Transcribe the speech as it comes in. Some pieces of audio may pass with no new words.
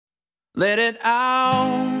Let it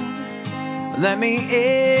out, let me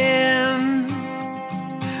in.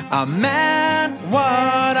 I meant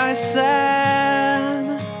what I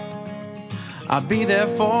said. I'll be there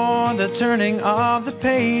for the turning of the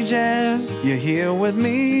pages. You're here with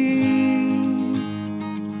me.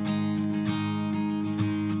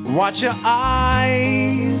 Watch your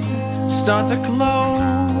eyes start to close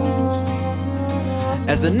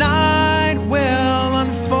as the night will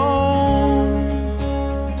unfold,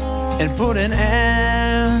 and put an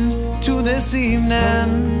end to this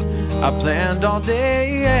evening I planned all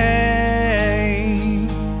day.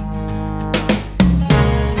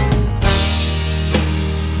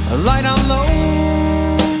 A light on low,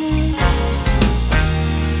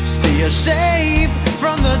 steer shape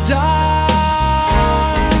from the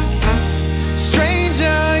dark.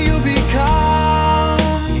 Stranger you become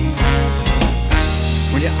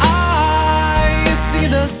when your eyes see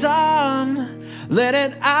the sun. Let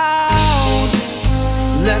it out,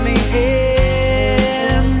 let me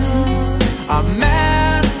in. I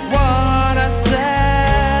meant what I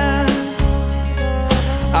said.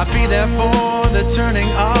 I'll be there for the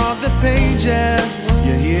turning of the pages.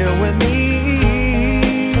 You're here with me.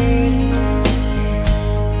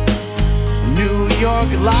 New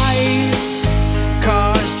York lights,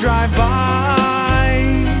 cars drive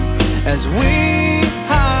by as we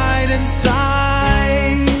hide inside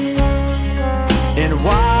and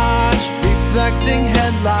watch reflecting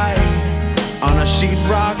headlight on a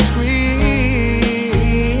sheetrock screen.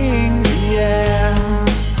 Yeah,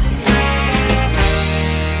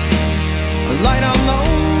 a light on low,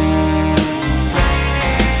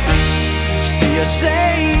 steer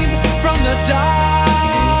safe from the dark.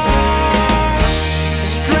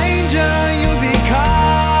 Stranger you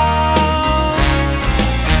become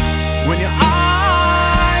when your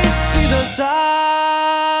eyes see the sun.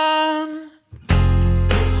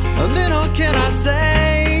 A little can I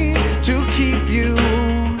say to keep you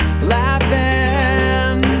laughing?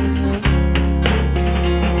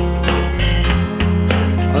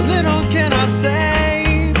 A little can I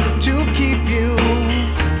say to keep you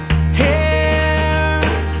here?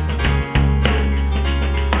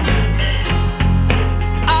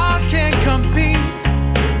 I can't compete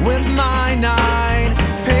with my 9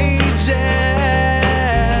 pages.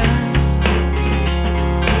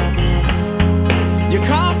 Your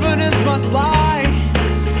confidence must lie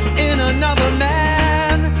in another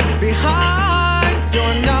man behind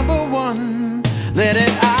your number one. Let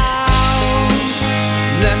it out,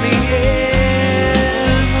 let me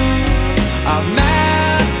in. I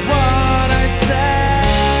meant what I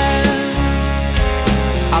said.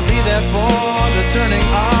 I'll be there for the turning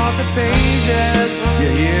of the pages.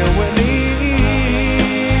 You're here with me.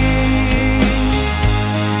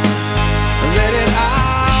 Let it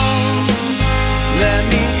out, let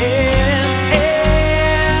me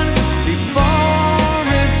in before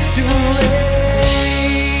it's too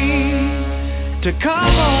late to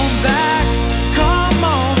come on back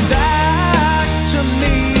to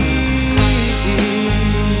me.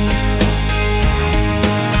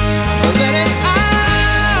 Let it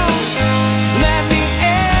out, let me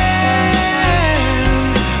in.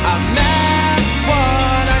 I meant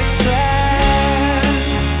what I said.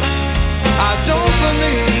 I don't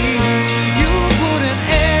believe you put an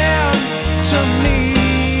end to me.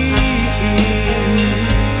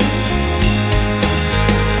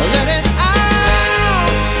 Let it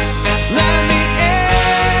out, let me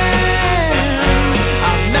in. I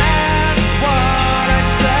meant what I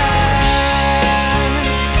said.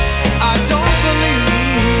 I don't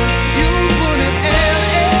believe you put an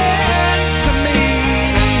end to me.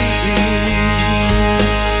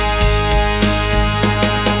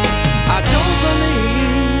 I don't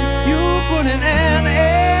believe you put an end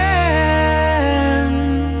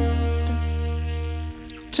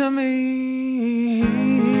to me,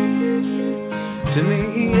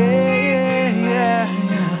 yeah.